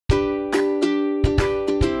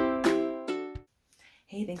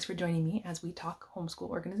Hey, thanks for joining me as we talk homeschool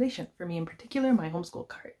organization. For me in particular, my homeschool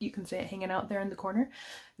cart. You can see it hanging out there in the corner.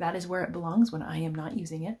 That is where it belongs when I am not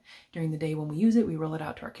using it. During the day when we use it, we roll it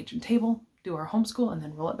out to our kitchen table, do our homeschool, and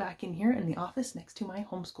then roll it back in here in the office next to my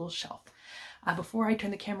homeschool shelf. Before I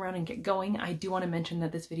turn the camera on and get going, I do want to mention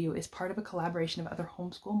that this video is part of a collaboration of other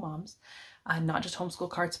homeschool moms, not just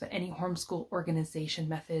homeschool carts, but any homeschool organization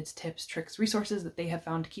methods, tips, tricks, resources that they have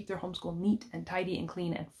found to keep their homeschool neat and tidy and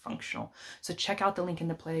clean and functional. So check out the link in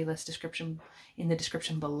the playlist description in the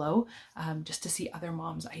description below, just to see other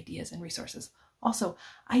moms' ideas and resources. Also,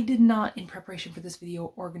 I did not, in preparation for this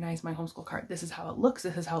video, organize my homeschool cart. This is how it looks.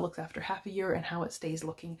 This is how it looks after half a year and how it stays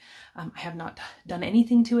looking. I have not done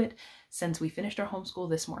anything to it since we finished our homeschool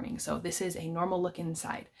this morning. So this is a normal look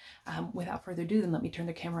inside. Without further ado, then let me turn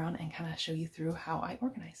the camera on and kind of show you through how I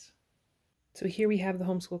organize. So here we have the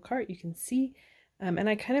homeschool cart. You can see, and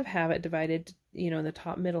I kind of have it divided, in the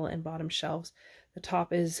top, middle, and bottom shelves. The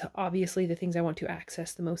top is obviously the things I want to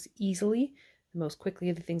access the most easily, the most quickly,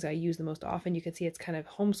 the things I use the most often. You can see it's kind of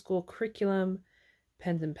homeschool curriculum,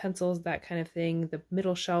 pens and pencils, that kind of thing. The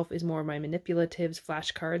middle shelf is more of my manipulatives,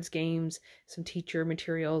 flashcards, games, some teacher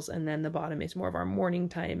materials, and then the bottom is more of our morning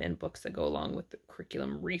time and books that go along with the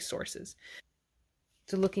curriculum resources.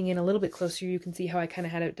 So looking in a little bit closer, you can see how I kind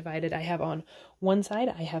of had it divided. I have on one side,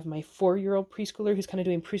 I have my 4-year-old preschooler who's kind of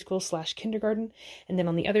doing preschool / kindergarten. And then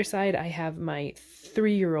on the other side, I have my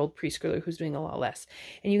 3-year-old preschooler who's doing a lot less.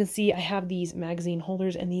 And you can see I have these magazine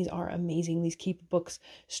holders, and these are amazing. These keep books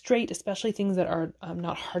straight, especially things that are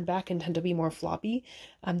not hardback and tend to be more floppy.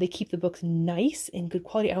 They keep the books nice and good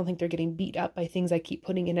quality. I don't think they're getting beat up by things I keep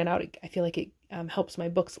putting in and out. I feel like it helps my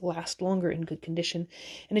books last longer in good condition,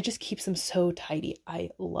 and it just keeps them so tidy. I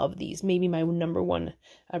love these. Maybe my number one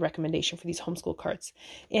recommendation for these homeschool carts.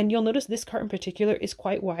 And you'll notice this cart in particular is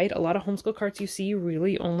quite wide. A lot of homeschool carts you see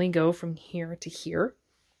really only go from here to here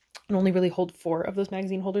and only really hold 4 of those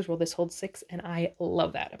magazine holders. Well, this holds 6, and I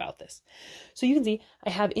love that about this. So you can see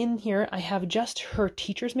I have in here, I have just her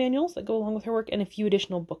teacher's manuals that go along with her work and a few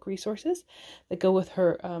additional book resources that go with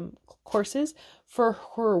her courses. For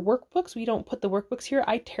her workbooks, we don't put the workbooks here.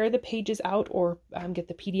 I tear the pages out or get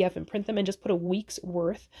the PDF and print them and just put a week's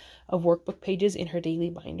worth of workbook pages in her daily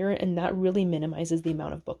binder, and that really minimizes the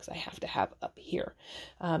amount of books I have to have up here.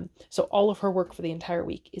 So all of her work for the entire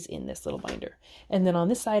week is in this little binder. And then on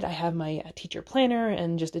this side, I have my teacher planner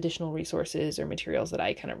and just additional resources or materials that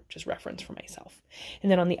I kind of just reference for myself.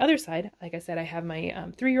 And then on the other side, like I said, I have my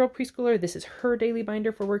 3-year-old preschooler. This is her daily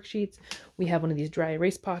binder for worksheets. We have one of these dry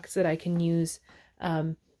erase pockets that I can use.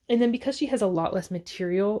 And then because she has a lot less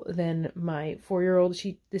material than my 4-year-old,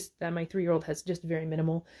 my 3-year-old has just very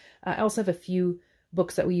minimal. I also have a few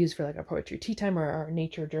books that we use for like our poetry tea time or our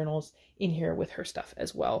nature journals in here with her stuff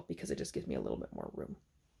as well, because it just gives me a little bit more room.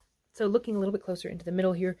 So looking a little bit closer into the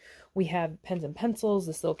middle here, we have pens and pencils.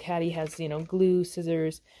 This little caddy has, glue,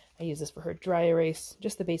 scissors. I use this for her dry erase,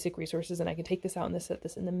 just the basic resources, and I can take this out and set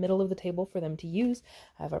this in the middle of the table for them to use.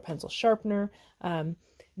 I have our pencil sharpener.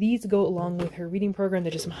 These go along with her reading program.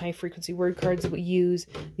 They're just some high frequency word cards that we use.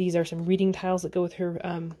 These are some reading tiles that go with her,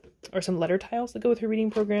 or some letter tiles that go with her reading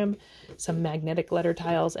program, some magnetic letter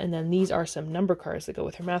tiles, and then these are some number cards that go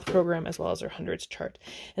with her math program, as well as her hundreds chart.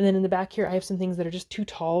 And then in the back here, I have some things that are just too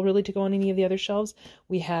tall really to go on any of the other shelves.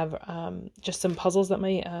 We have just some puzzles that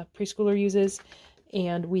my preschooler uses,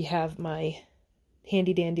 and we have my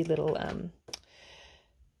handy dandy little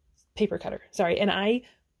paper cutter. Sorry, and I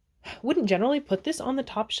wouldn't generally put this on the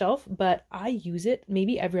top shelf, but I use it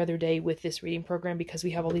maybe every other day with this reading program because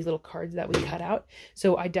we have all these little cards that we cut out.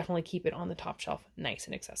 So I definitely keep it on the top shelf, nice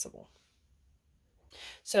and accessible.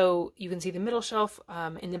 So you can see the middle shelf.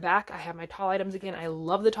 In the back, I have my tall items again. I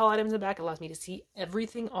love the tall items in the back. It allows me to see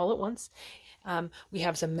everything all at once. We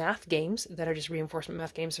have some math games that are just reinforcement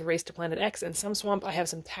math games, so Race to Planet X and Some Swamp. I have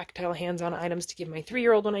some tactile hands-on items to give my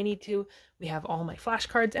 3-year-old when I need to. We have all my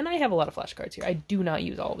flashcards, and I have a lot of flashcards here. I do not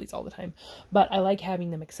use all of these all the time, but I like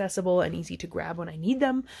having them accessible and easy to grab when I need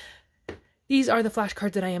them. These are the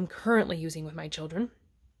flashcards that I am currently using with my children.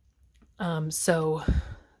 So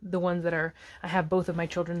the ones that I have both of my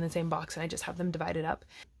children in the same box, and I just have them divided up.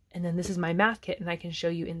 And then this is my math kit, and I can show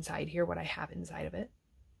you inside here what I have inside of it.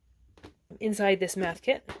 Inside this math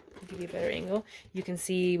kit, I'll give you a better angle, you can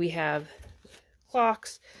see we have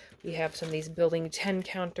clocks, we have some of these building 10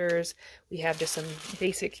 counters, we have just some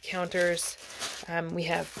basic counters, we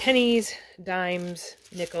have pennies, dimes,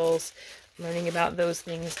 nickels, learning about those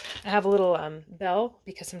things. I have a little bell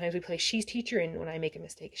because sometimes we play She's Teacher, and when I make a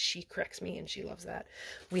mistake, she corrects me, and she loves that.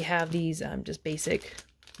 We have these just basic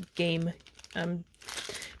game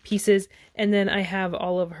pieces, and then I have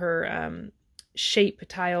all of her shape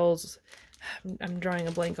tiles, I'm drawing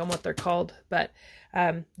a blank on what they're called, but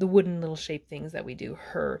the wooden little shape things that we do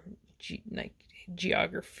her like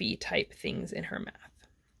geography type things in her math.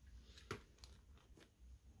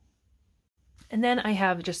 And then I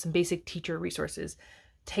have just some basic teacher resources: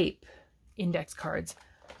 tape, index cards,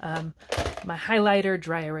 my highlighter,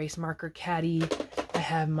 dry erase marker caddy. I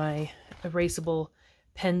have my erasable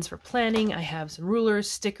pens for planning. I have some rulers,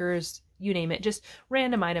 stickers, you name it, just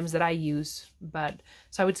random items that I use.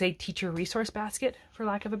 So I would say teacher resource basket, for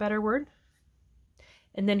lack of a better word.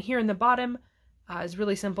 And then here in the bottom is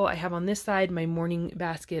really simple. I have on this side my morning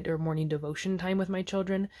basket or morning devotion time with my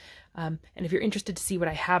children. And if you're interested to see what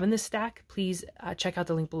I have in this stack, please check out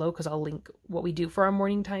the link below, because I'll link what we do for our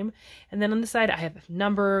morning time. And then on the side, I have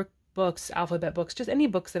number books, alphabet books, just any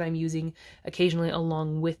books that I'm using occasionally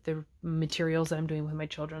along with the materials that I'm doing with my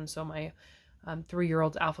children. So my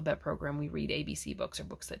 3-year-old's alphabet program, we read ABC books, or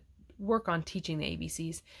books that work on teaching the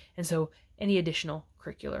ABCs. And so any additional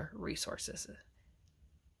curricular resources.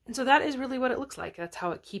 And so that is really what it looks like. That's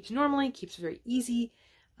how it keeps normally, keeps very easy.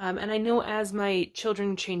 And I know as my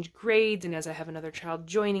children change grades and as I have another child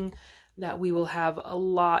joining, that we will have a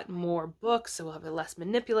lot more books, so we'll have less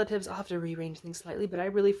manipulatives. I'll have to rearrange things slightly, but I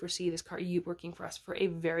really foresee this cart working for us for a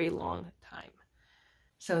very long time.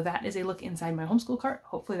 So that is a look inside my homeschool cart.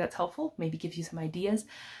 Hopefully that's helpful, maybe gives you some ideas.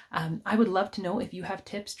 I would love to know if you have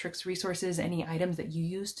tips, tricks, resources, any items that you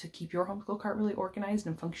use to keep your homeschool cart really organized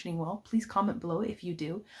and functioning well. Please comment below if you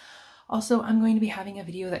do. Also, I'm going to be having a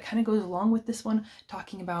video that kind of goes along with this one,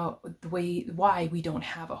 talking about why we don't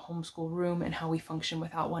have a homeschool room and how we function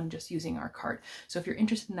without one, just using our cart. So if you're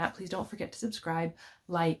interested in that, please don't forget to subscribe,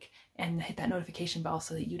 like, and hit that notification bell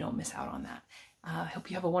so that you don't miss out on that. I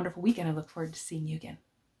hope you have a wonderful week, and I look forward to seeing you again.